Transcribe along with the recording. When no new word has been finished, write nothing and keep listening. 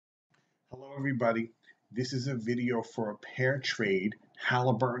Hello everybody, this is a video for a pair trade,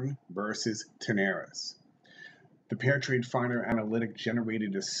 Halliburton versus Tenaris. The Pairtrade Finder analytic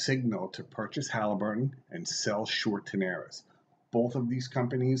generated a signal to purchase Halliburton and sell short Tenaris. Both of these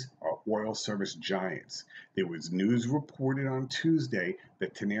companies are oil service giants. There was news reported on Tuesday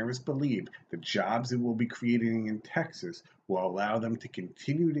that Tenaris believe the jobs it will be creating in Texas will allow them to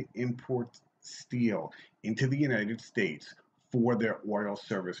continue to import steel into the United States for their oil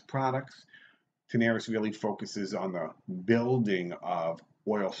service products. Tenaris really focuses on the building of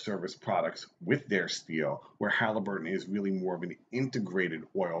oil service products with their steel, where Halliburton is really more of an integrated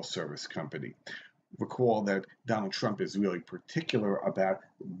oil service company. Recall that Donald Trump is really particular about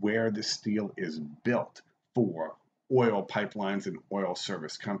where the steel is built for oil pipelines and oil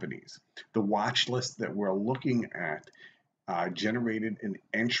service companies. The watch list that we're looking at generated an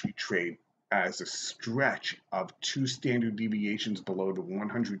entry trade as a stretch of 2 standard deviations below the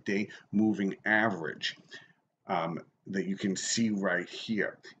 100-day moving average that you can see right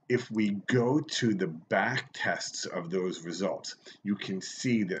here. If we go to the back tests of those results, you can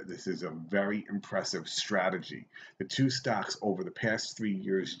see that this is a very impressive strategy. The two stocks over the past 3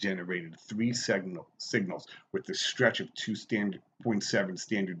 years generated 3 signals with a stretch of 2.7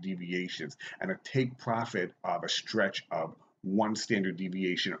 standard deviations and a take profit of a stretch of 1 standard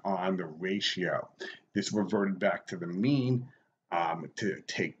deviation on the ratio. This reverted back to the mean to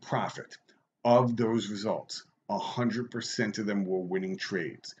take profit. Of those results, 100% of them were winning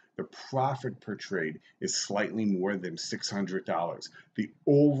trades. The profit per trade is slightly more than $600. The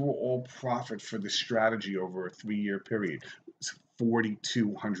overall profit for the strategy over a 3-year period is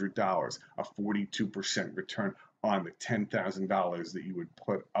 $4,200, a 42% return on the $10,000 that you would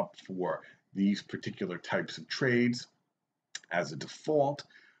put up for these particular types of trades. As a default,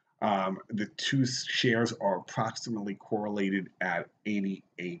 the two shares are approximately correlated at 88%.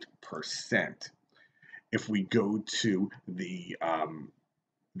 If we go to the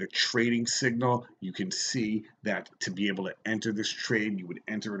trading signal, you can see that to be able to enter this trade, you would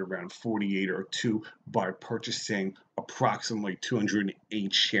enter it around 48.02 by purchasing approximately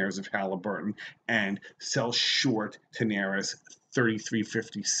 208 shares of Halliburton and sell short Tenaris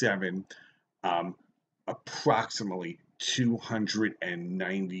 33.57, approximately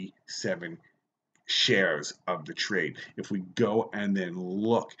 297 shares of the trade. If we go and then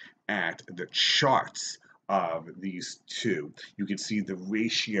look at the charts of these two, you can see the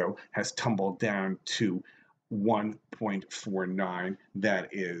ratio has tumbled down to 1.49. That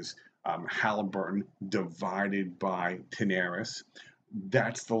is Halliburton divided by Tenaris.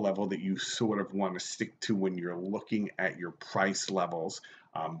 That's the level that you sort of want to stick to when you're looking at your price levels,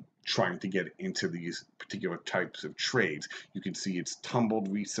 trying to get into these particular types of trades. You can see it's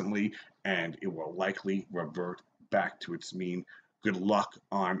tumbled recently and it will likely revert back to its mean. Good luck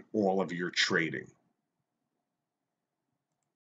on all of your trading.